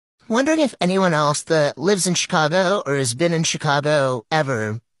Wondering if anyone else that lives in Chicago or has been in Chicago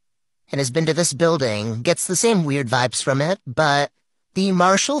ever and has been to this building gets the same weird vibes from it, but the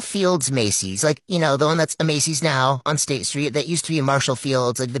Marshall Fields Macy's, like, the one that's a Macy's now on State Street that used to be a Marshall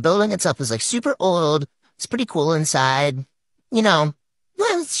Fields, like the building itself is like super old. It's pretty cool inside. Well,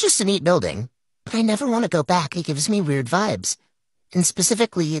 it's just a neat building. But I never want to go back. It gives me weird vibes. And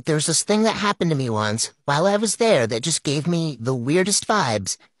specifically, there's this thing that happened to me once while I was there that just gave me the weirdest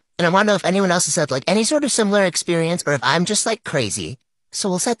vibes. And I want to know if anyone else has had like any sort of similar experience or if I'm just like crazy. So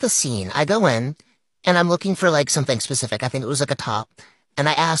we'll set the scene. I go in and I'm looking for like something specific. I think it was like a top. And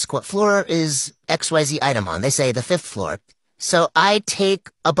I ask what floor is XYZ item on. They say the 5th floor. So I take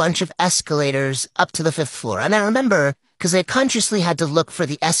a bunch of escalators up to the 5th floor. And I remember because I consciously had to look for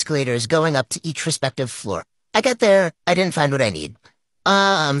the escalators going up to each respective floor. I get there. I didn't find what I need.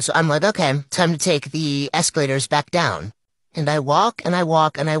 So I'm like, okay, time to take the escalators back down. And I walk and I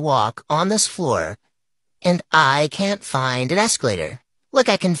walk and I walk on this floor and I can't find an escalator. Look,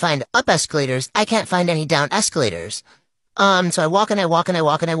 I can find up escalators. I can't find any down escalators. So I walk and I walk and I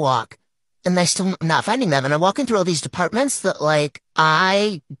walk and I walk, and I still not finding them. And I'm walking through all these departments that, like,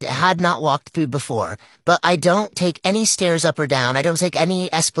 I had not walked through before. But I don't take any stairs up or down. I don't take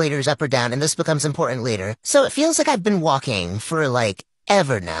any escalators up or down, and this becomes important later. So it feels like I've been walking for, like,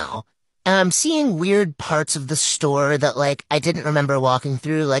 ever now. And I'm seeing weird parts of the store that, like, I didn't remember walking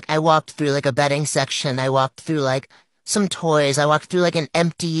through. Like, I walked through, like, a bedding section. I walked through, like, some toys. I walked through, like, an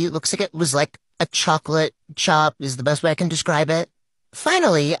empty, looks like it was, like, a chocolate shop is the best way I can describe it.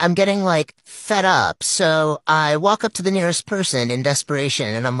 Finally, I'm getting, like, fed up, so I walk up to the nearest person in desperation,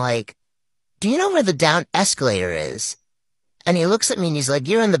 and I'm like, do you know where the down escalator is? And he looks at me and he's like,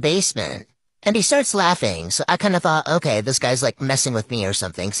 you're in the basement. And he starts laughing, so I kind of thought, okay, this guy's, like, messing with me or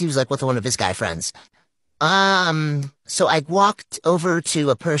something, 'cause he was, like, with one of his guy friends. So I walked over to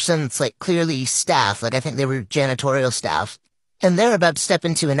a person that's, like, clearly staff, like, I think they were janitorial staff, and they're about to step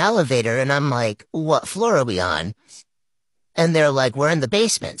into an elevator, and I'm like, what floor are we on? And they're like, we're in the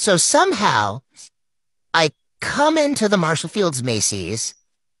basement. So somehow, I come into the Marshall Fields Macy's.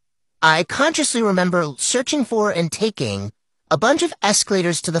 I consciously remember searching for and taking a bunch of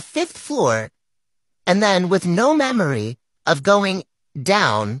escalators to the 5th floor, and then with no memory of going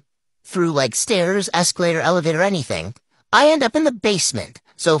down through like stairs, escalator, elevator, anything, I end up in the basement.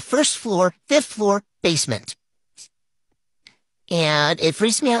 So 1st floor, 5th floor, basement. And it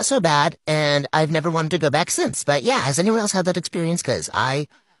freaks me out so bad, and I've never wanted to go back since. But yeah, has anyone else had that experience? Because I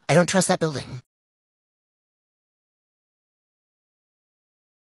don't trust that building.